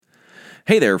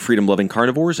Hey there, freedom-loving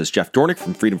carnivores. It's Jeff Dornick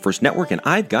from Freedom First Network, and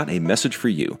I've got a message for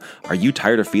you. Are you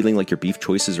tired of feeling like your beef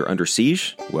choices are under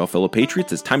siege? Well, fellow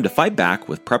patriots, it's time to fight back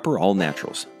with Prepper All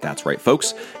Naturals. That's right,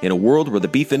 folks. In a world where the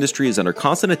beef industry is under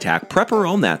constant attack, Prepper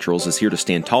All Naturals is here to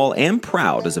stand tall and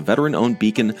proud as a veteran-owned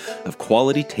beacon of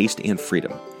quality, taste, and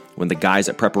freedom. When the guys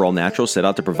at Prepper All Naturals set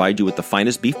out to provide you with the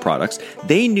finest beef products,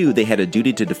 they knew they had a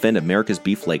duty to defend America's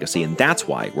beef legacy, and that's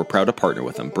why we're proud to partner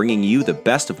with them, bringing you the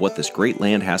best of what this great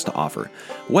land has to offer.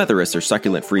 Whether it's their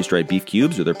succulent freeze-dried beef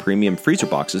cubes or their premium freezer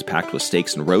boxes packed with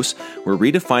steaks and roasts, we're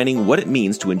redefining what it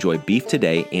means to enjoy beef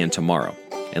today and tomorrow.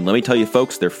 And let me tell you,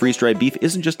 folks, their freeze-dried beef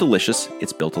isn't just delicious,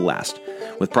 it's built to last.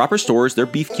 With proper stores, their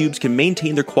beef cubes can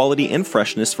maintain their quality and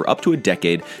freshness for up to a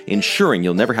decade, ensuring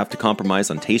you'll never have to compromise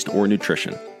on taste or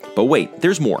nutrition. But wait,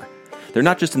 there's more. They're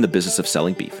not just in the business of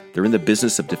selling beef. They're in the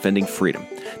business of defending freedom.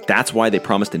 That's why they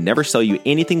promise to never sell you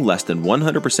anything less than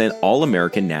 100%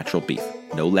 all-American natural beef.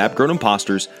 No lab-grown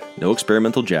imposters, no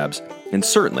experimental jabs, and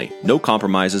certainly no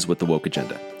compromises with the woke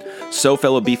agenda. So,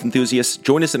 fellow beef enthusiasts,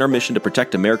 join us in our mission to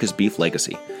protect America's beef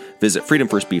legacy. Visit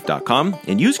freedomfirstbeef.com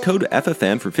and use code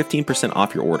FFN for 15%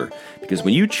 off your order. Because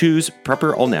when you choose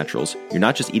Prepper All Naturals, you're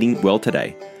not just eating well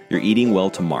today, you're eating well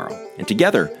tomorrow. And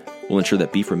together, we'll ensure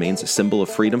that beef remains a symbol of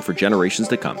freedom for generations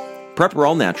to come. Prepper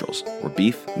All Naturals, where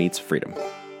beef meets freedom.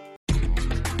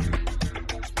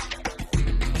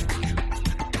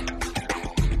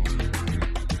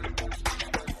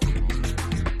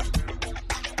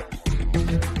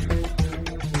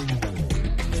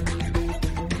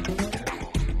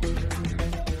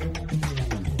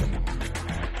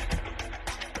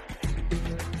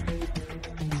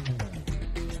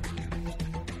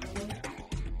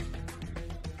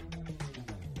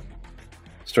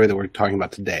 Story that we're talking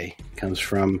about today comes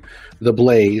from The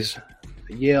Blaze.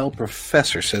 A Yale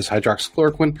professor says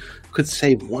hydroxychloroquine could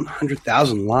save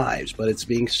 100,000 lives, but it's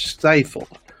being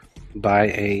stifled by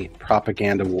a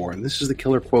propaganda war. And this is the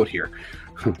killer quote here.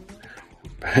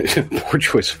 Poor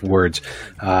choice of words.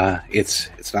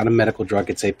 It's not a medical drug.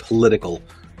 It's a political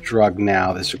drug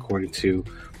now. This according to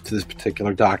this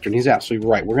particular doctor. And he's absolutely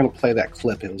right. We're going to play that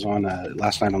clip. It was on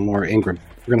last night on Laura Ingraham.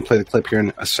 We're going to play the clip here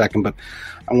in a second, but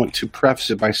I want to preface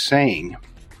it by saying,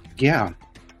 yeah,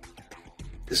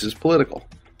 this is political.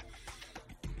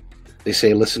 They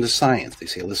say listen to science. They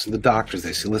say listen to doctors.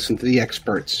 They say listen to the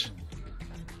experts.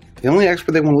 The only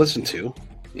expert they want to listen to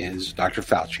is Dr.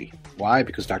 Fauci. Why?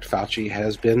 Because Dr. Fauci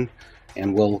has been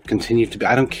and will continue to be.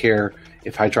 I don't care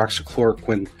if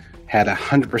hydroxychloroquine had a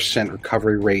 100%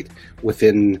 recovery rate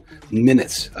within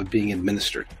minutes of being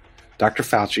administered. Dr.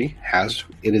 Fauci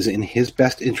it is in his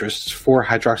best interests for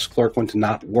hydroxychloroquine to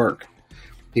not work.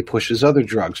 He pushes other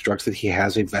drugs that he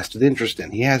has a vested interest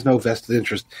in. He has no vested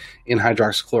interest in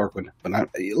hydroxychloroquine. But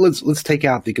let's take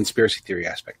out the conspiracy theory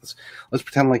aspect. Let's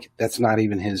pretend like that's not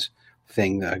even his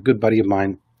thing. A good buddy of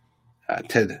mine,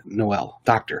 Dr.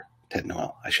 Ted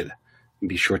Noel, I should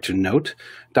be sure to note,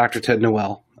 Dr. Ted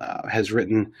Noel has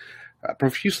written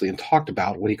profusely and talked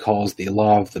about what he calls the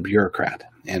law of the bureaucrat.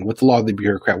 And with the law of the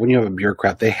bureaucrat, when you have a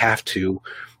bureaucrat, they have to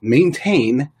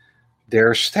maintain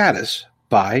their status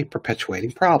by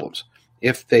perpetuating problems.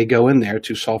 If they go in there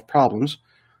to solve problems,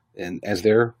 and as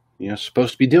they're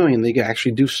supposed to be doing, and they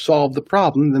actually do solve the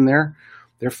problem, then their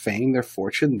fame, their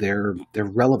fortune, their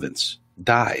relevance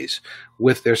dies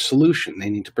with their solution.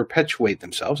 They need to perpetuate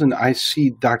themselves. And I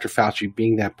see Dr. Fauci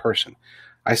being that person.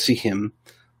 I see him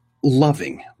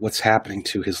loving what's happening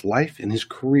to his life and his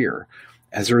career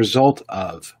as a result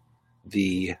of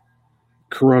the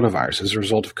coronavirus, as a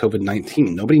result of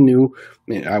COVID-19. Nobody knew,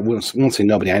 I won't say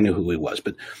nobody, I knew who he was,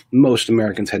 but most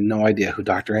Americans had no idea who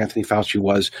Dr. Anthony Fauci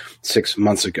was 6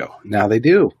 months ago. Now they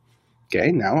do.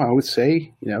 Okay, now I would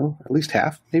say, at least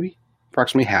half, maybe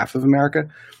approximately half of America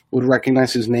would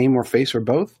recognize his name or face or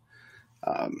both.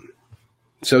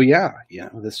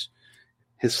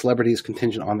 His celebrity is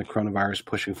contingent on the coronavirus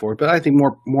pushing forward. But I think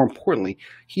more importantly,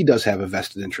 he does have a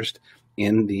vested interest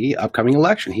in the upcoming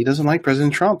election. He doesn't like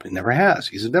President Trump. He never has.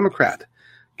 He's a Democrat.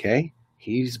 Okay?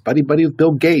 He's buddy with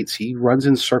Bill Gates. He runs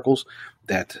in circles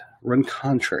that run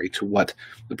contrary to what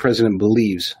the president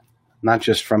believes, not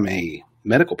just from a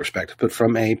medical perspective, but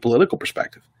from a political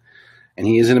perspective. And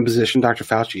he is in a position, Dr.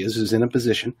 Fauci is in a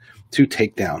position to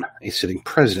take down a sitting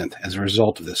president as a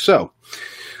result of this. So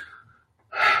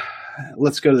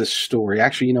let's go to this story.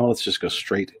 Actually, let's just go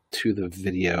straight to the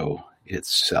video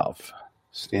itself.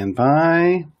 Stand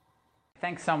by.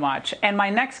 Thanks so much. And my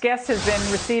next guest has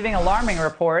been receiving alarming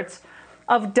reports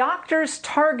of doctors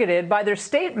targeted by their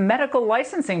state medical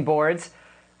licensing boards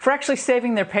for actually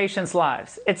saving their patients'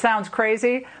 lives. It sounds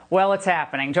crazy. Well, it's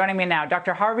happening. Joining me now,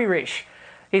 Dr. Harvey Risch.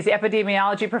 He's the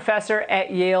epidemiology professor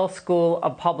at Yale School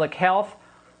of Public Health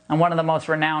and one of the most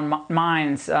renowned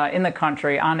minds in the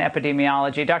country on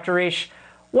epidemiology. Dr. Risch,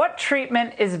 what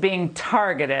treatment is being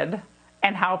targeted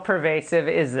and how pervasive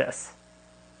is this?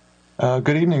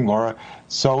 Good evening, Laura.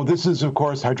 So this is, of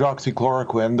course,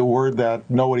 hydroxychloroquine, the word that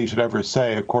nobody should ever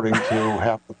say, according to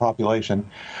half the population.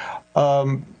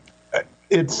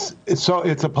 It's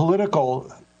a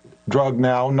political drug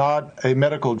now, not a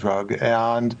medical drug,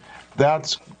 and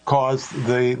that's caused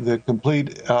the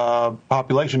complete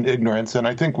population ignorance. And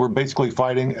I think we're basically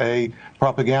fighting a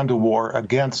propaganda war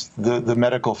against the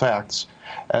medical facts,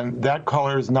 and that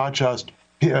colors not just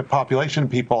population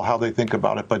people, how they think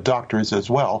about it, but doctors as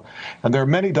well. And there are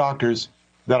many doctors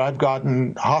that I've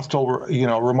gotten hostile,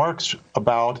 remarks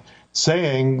about,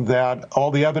 saying that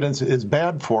all the evidence is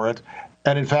bad for it.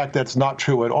 And in fact, that's not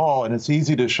true at all. And it's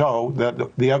easy to show that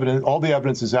all the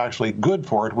evidence is actually good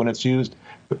for it when it's used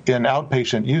in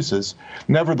outpatient uses.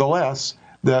 Nevertheless,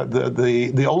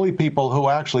 the only people who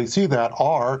actually see that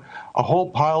are a whole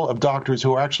pile of doctors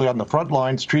who are actually on the front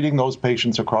lines treating those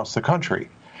patients across the country.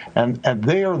 And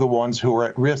they are the ones who are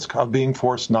at risk of being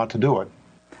forced not to do it.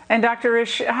 And Dr.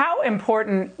 Risch, how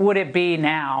important would it be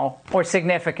now, or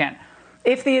significant,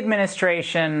 if the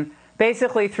administration,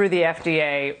 basically through the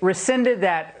FDA, rescinded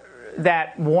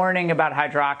that warning about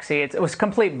hydroxy? It was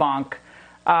complete bunk,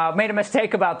 made a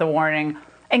mistake about the warning,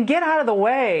 and get out of the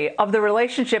way of the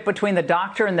relationship between the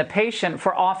doctor and the patient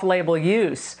for off-label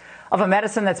use of a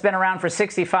medicine that's been around for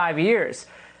 65 years.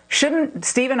 Shouldn't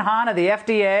Stephen Hahn of the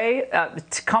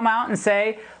FDA come out and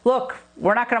say, look,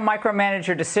 we're not going to micromanage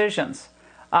your decisions,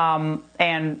 and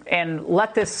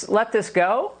let this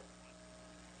go?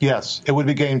 Yes, it would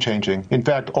be game-changing. In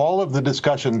fact, all of the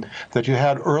discussion that you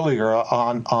had earlier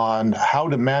on how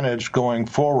to manage going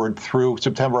forward through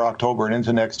September, October, and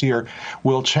into next year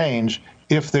will change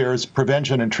if there's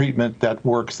prevention and treatment that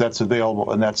works, that's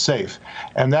available, and that's safe.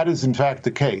 And that is, in fact,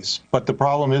 the case. But the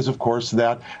problem is, of course,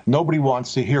 that nobody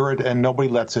wants to hear it and nobody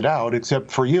lets it out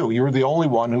except for you. You're the only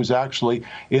one who's actually,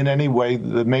 in any way,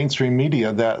 the mainstream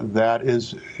media that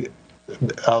is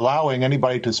allowing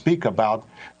anybody to speak about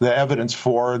the evidence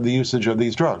for the usage of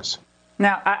these drugs.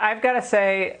 Now, I've got to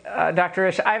say, Dr.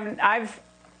 Risch,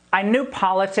 I knew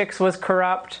politics was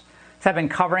corrupt, so I've been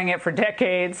covering it for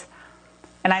decades.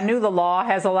 And I knew the law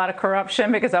has a lot of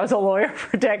corruption because I was a lawyer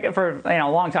for a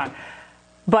long time.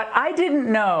 But I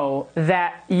didn't know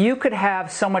that you could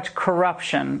have so much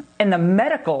corruption in the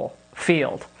medical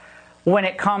field when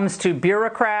it comes to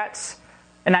bureaucrats.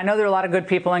 And I know there are a lot of good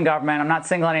people in government. I'm not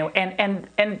singling anyone.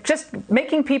 And just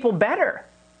making people better.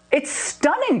 It's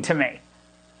stunning to me.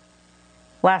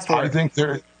 Last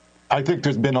word. I think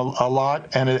there's been a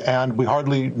lot, and we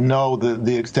hardly know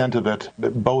the extent of it,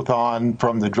 both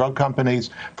from the drug companies,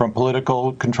 from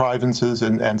political contrivances,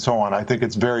 and so on. I think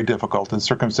it's very difficult. The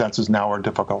circumstances now are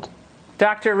difficult.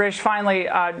 Dr. Risch, finally,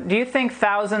 do you think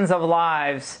thousands of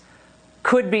lives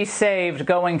could be saved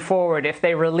going forward if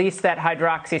they released that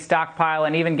hydroxy stockpile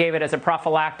and even gave it as a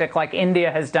prophylactic like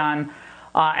India has done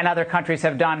and other countries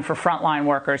have done for frontline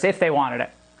workers if they wanted it?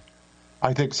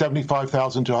 I think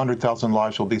 75,000 to 100,000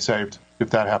 lives will be saved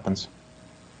if that happens.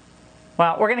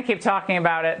 Well, we're going to keep talking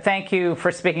about it. Thank you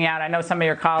for speaking out. I know some of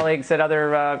your colleagues at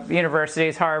other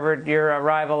universities, Harvard, your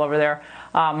rival over there,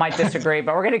 might disagree,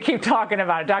 but we're going to keep talking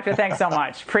about it. Doctor, thanks so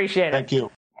much. Appreciate it. Thank you.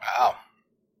 Wow.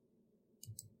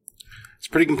 It's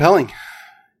pretty compelling.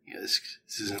 Yeah, this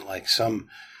isn't like some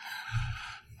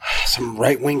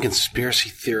right-wing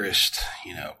conspiracy theorist,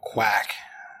 quack.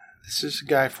 This is a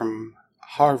guy from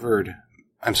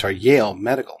Yale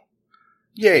Medical.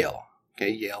 Yale. Okay,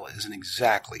 Yale isn't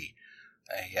exactly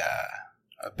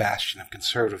a bastion of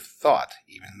conservative thought,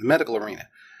 even in the medical arena.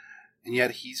 And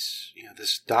yet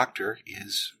this doctor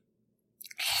he's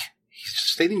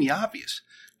stating the obvious.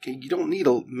 Okay, you don't need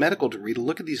a medical degree to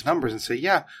look at these numbers and say,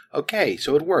 yeah, okay,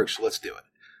 so it works, so let's do it.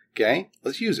 Okay,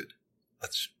 let's use it.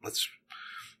 Let's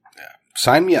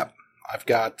sign me up. I've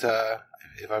got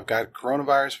if I've got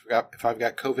coronavirus, if I've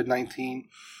got COVID-19,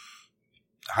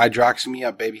 hydroxy me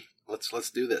up, baby.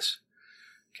 Let's do this.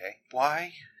 Okay,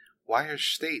 why are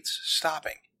states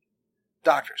stopping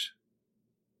doctors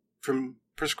from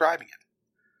prescribing it?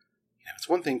 It's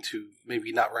one thing to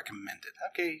maybe not recommend it.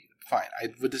 Okay, fine. I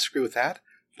would disagree with that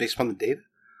based upon the data.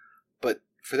 But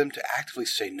for them to actively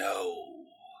say, no,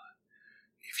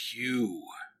 if you,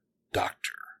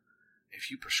 doctor, if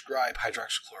you prescribe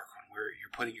hydroxychloroquine where you're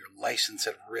putting your license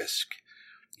at risk,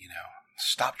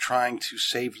 stop trying to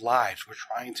save lives. We're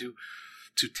trying to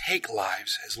take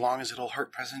lives as long as it'll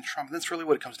hurt President Trump. And that's really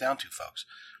what it comes down to, folks.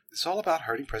 It's all about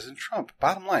hurting President Trump.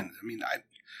 Bottom line,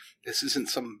 this isn't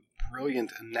some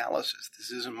brilliant analysis.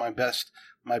 This isn't my best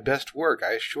work,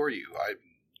 I assure you. I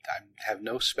have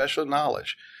no special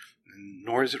knowledge,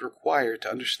 nor is it required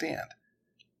to understand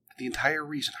that the entire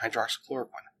reason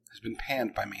hydroxychloroquine has been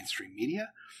panned by mainstream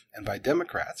media and by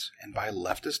Democrats and by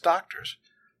leftist doctors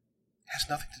has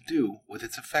nothing to do with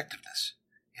its effectiveness.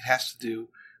 It has to do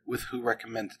with who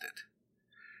recommended it.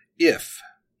 If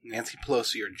Nancy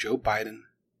Pelosi or Joe Biden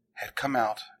had come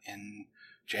out in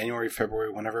January,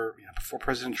 February, whenever, before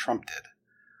President Trump did,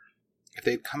 if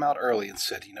they'd come out early and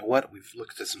said, you know what, we've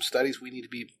looked at some studies, we need to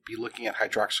be looking at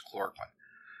hydroxychloroquine.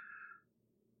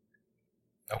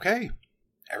 Okay,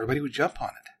 everybody would jump on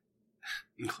it,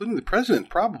 including the president,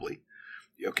 probably.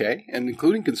 Okay, and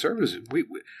including conservatives.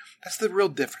 That's the real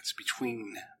difference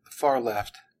between the far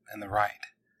left and the right.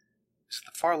 Is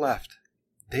the far left,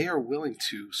 they are willing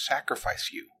to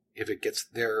sacrifice you if it gets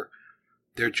their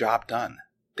job done.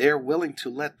 They are willing to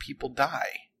let people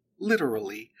die.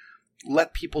 Literally,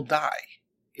 let people die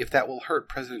if that will hurt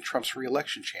President Trump's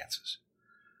re-election chances.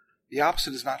 The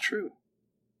opposite is not true.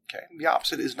 Okay, the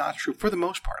opposite is not true for the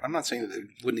most part. I'm not saying that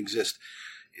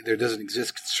there doesn't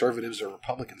exist conservatives or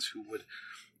Republicans who would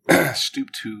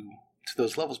stoop to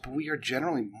those levels, but we are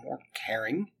generally more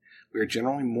caring. We are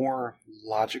generally more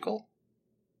logical.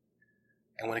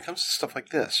 And when it comes to stuff like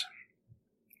this,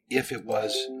 if it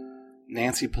was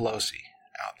Nancy Pelosi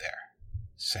out there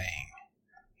saying,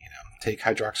 take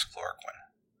hydroxychloroquine,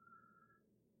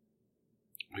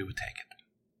 we would take it.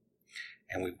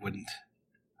 And we wouldn't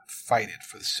fight it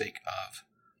for the sake of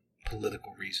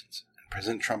political reasons. And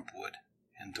President Trump would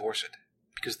endorse it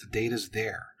because the data's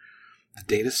there. The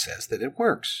data says that it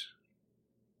works.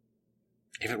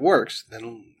 If it works,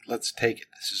 then let's take it.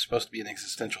 This is supposed to be an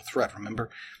existential threat. Remember,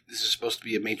 this is supposed to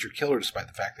be a major killer despite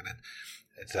the fact that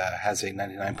it has a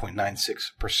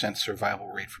 99.96% survival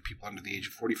rate for people under the age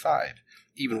of 45,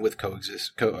 even with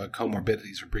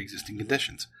comorbidities or pre-existing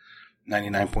conditions.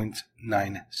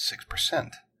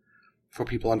 99.96% for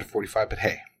people under 45. But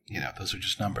hey, those are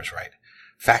just numbers, right?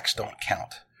 Facts don't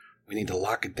count. We need to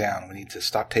lock it down. We need to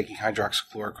stop taking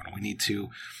hydroxychloroquine. We need to,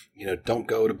 don't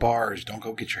go to bars. Don't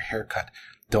go get your hair cut.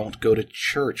 Don't go to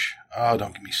church. Oh,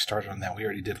 don't get me started on that. We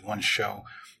already did one show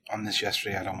on this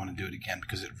yesterday. I don't want to do it again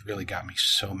because it really got me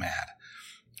so mad.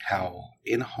 How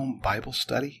in-home Bible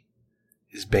study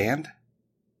is banned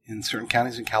in certain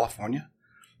counties in California.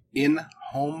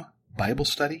 In-home Bible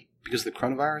study because of the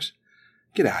coronavirus?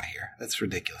 Get out of here. That's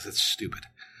ridiculous. That's stupid.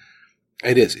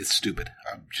 It is. It's stupid.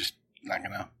 I'm just not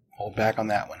going to hold back on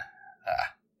that one.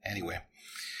 Anyway,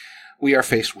 we are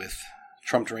faced with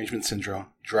Trump derangement syndrome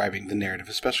driving the narrative,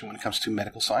 especially when it comes to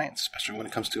medical science, especially when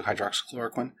it comes to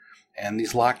hydroxychloroquine and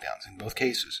these lockdowns. In both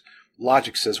cases,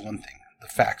 logic says one thing. The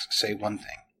facts say one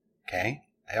thing. Okay?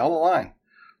 They all align.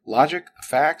 Logic, the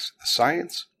facts, the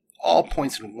science, all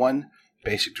points in one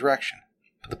basic direction.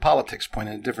 But the politics point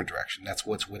in a different direction. That's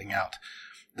what's winning out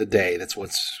the day. That's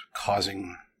what's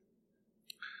causing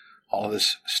all of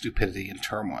this stupidity and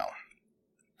turmoil.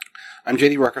 I'm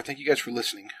JD Rucker. Thank you guys for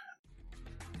listening.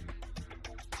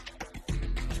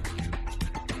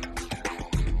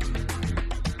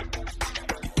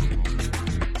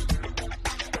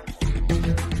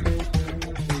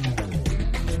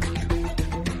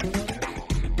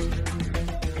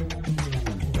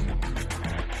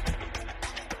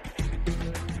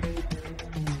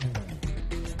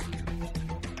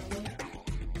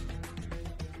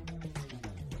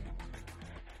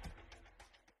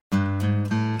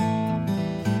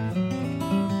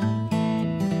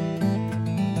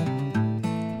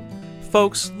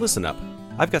 Folks, listen up.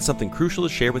 I've got something crucial to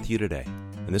share with you today.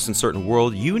 In this uncertain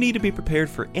world, you need to be prepared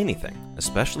for anything,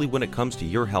 especially when it comes to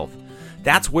your health.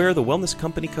 That's where The Wellness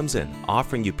Company comes in,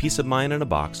 offering you peace of mind in a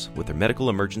box with their medical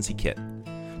emergency kit.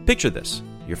 Picture this.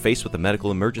 You're faced with a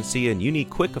medical emergency and you need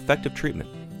quick, effective treatment.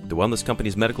 The Wellness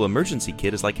Company's medical emergency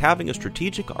kit is like having a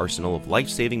strategic arsenal of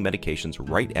life-saving medications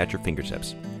right at your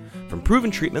fingertips. From proven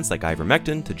treatments like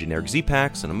ivermectin to generic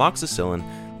Z-Paks and amoxicillin,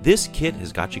 this kit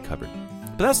has got you covered.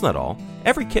 But that's not all.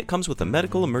 Every kit comes with a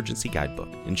medical emergency guidebook,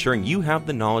 ensuring you have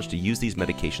the knowledge to use these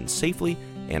medications safely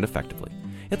and effectively.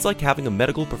 It's like having a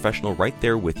medical professional right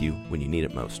there with you when you need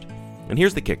it most. And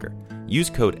here's the kicker.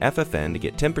 Use code FFN to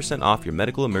get 10% off your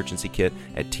medical emergency kit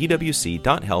at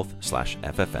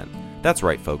twc.health/FFN. That's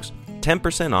right, folks.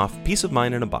 10% off, peace of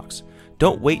mind in a box.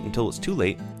 Don't wait until it's too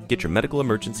late. Get your medical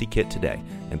emergency kit today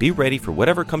and be ready for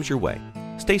whatever comes your way.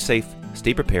 Stay safe,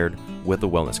 stay prepared with The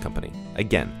Wellness Company.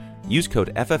 Again, use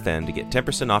code FFN to get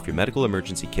 10% off your medical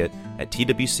emergency kit at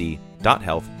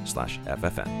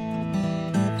twc.health/FFN.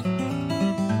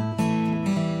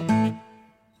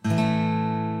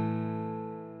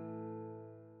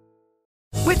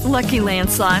 With Lucky Land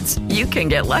Slots, you can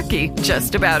get lucky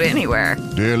just about anywhere.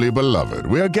 Dearly beloved,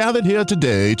 we are gathered here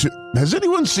today to... Has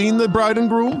anyone seen the bride and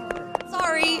groom?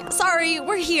 Sorry,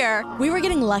 we're here. We were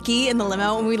getting lucky in the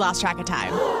limo and we lost track of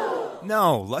time.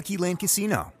 No, Lucky Land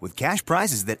Casino, with cash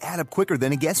prizes that add up quicker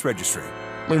than a guest registry.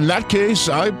 In that case,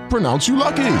 I pronounce you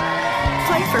lucky.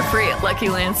 Play for free at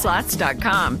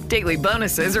LuckyLandSlots.com. Daily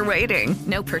bonuses are waiting.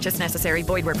 No purchase necessary.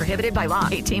 Void where prohibited by law.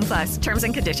 18+. Terms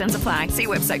and conditions apply. See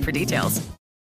website for details.